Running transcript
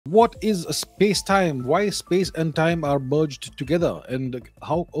what is space-time, why space and time are merged together, and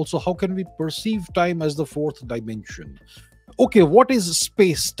how can we perceive time as the fourth dimension. Okay, what is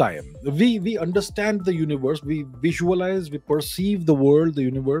space-time? We understand the universe, we visualize, we perceive the world, the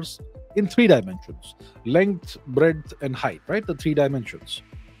universe in three dimensions: length, breadth, and height, right? The three dimensions.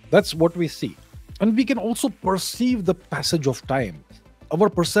 That's what we see. And we can also perceive the passage of time. Our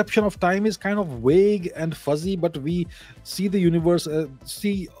perception of time is kind of vague and fuzzy, but we see the universe,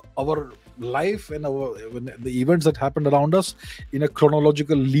 see our life and the events that happened around us in a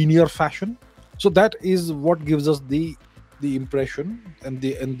chronological, linear fashion. So that is what gives us the impression and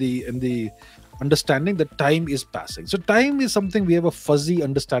the understanding that time is passing. So time is something we have a fuzzy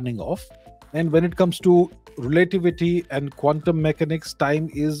understanding of. And when it comes to relativity and quantum mechanics, time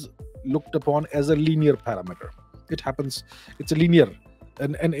is looked upon as a linear parameter. It happens, it's a linear,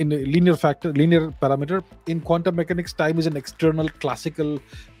 and in a linear parameter. In quantum mechanics, time is an external classical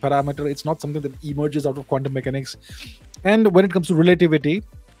parameter. It's not something that emerges out of quantum mechanics. And when it comes to relativity,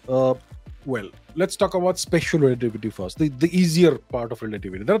 well, let's talk about special relativity first, the easier part of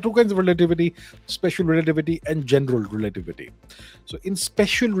relativity. There are two kinds of relativity: special relativity and general relativity. So in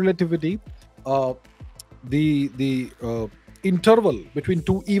special relativity, the interval between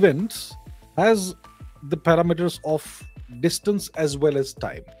two events has the parameters of distance as well as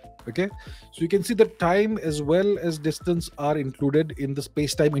time. Okay, so you can see that time as well as distance are included in the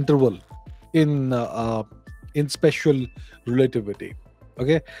space-time interval in special relativity.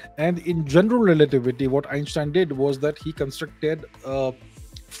 Okay, and in general relativity, what Einstein did was that he constructed a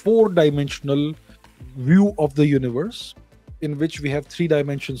four-dimensional view of the universe, in which we have three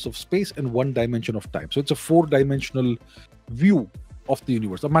dimensions of space and one dimension of time. So it's a four-dimensional view of the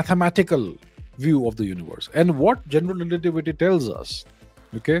universe, a mathematical view of the universe. And what general relativity tells us,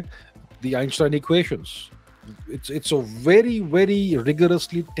 okay, the Einstein equations, it's a very, very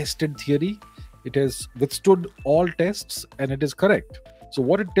rigorously tested theory. It has withstood all tests and it is correct. So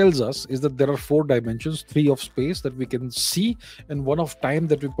what it tells us is that there are four dimensions: three of space that we can see and one of time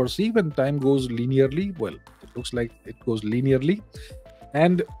that we perceive, and time goes linearly. Well, it looks like it goes linearly,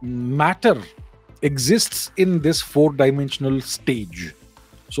 and matter exists in this four-dimensional stage.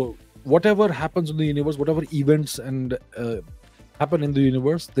 So whatever happens in the universe, whatever events and happen in the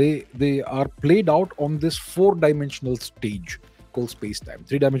universe, they are played out on this four-dimensional stage called space-time.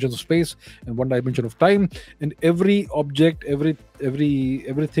 Three dimensions of space and one dimension of time. And every object,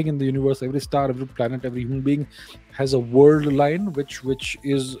 everything in the universe, every star, every planet, every human being has a world line which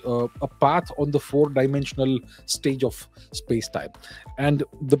is a path on the four-dimensional stage of space-time. And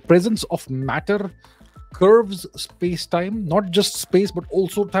the presence of matter curves space-time, not just space but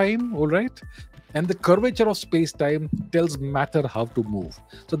also time. All right, and the curvature of space-time tells matter how to move.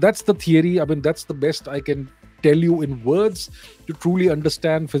 So that's the theory. I mean, that's the best I can tell you in words. To truly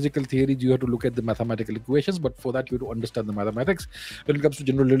understand physical theories, you have to look at the mathematical equations, but for that you have to understand the mathematics. When it comes to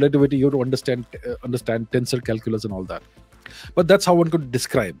general relativity, you have to understand tensor calculus and all that. But that's how one could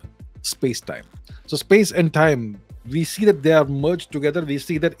describe space-time. So space and time, we see that they are merged together. We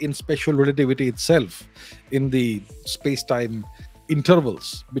see that in special relativity itself, in the space-time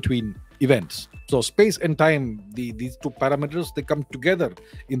intervals between events. So space and time, these two parameters, they come together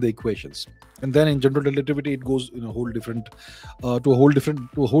in the equations. And then in general relativity, it goes in a whole different to a whole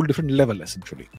different level, essentially.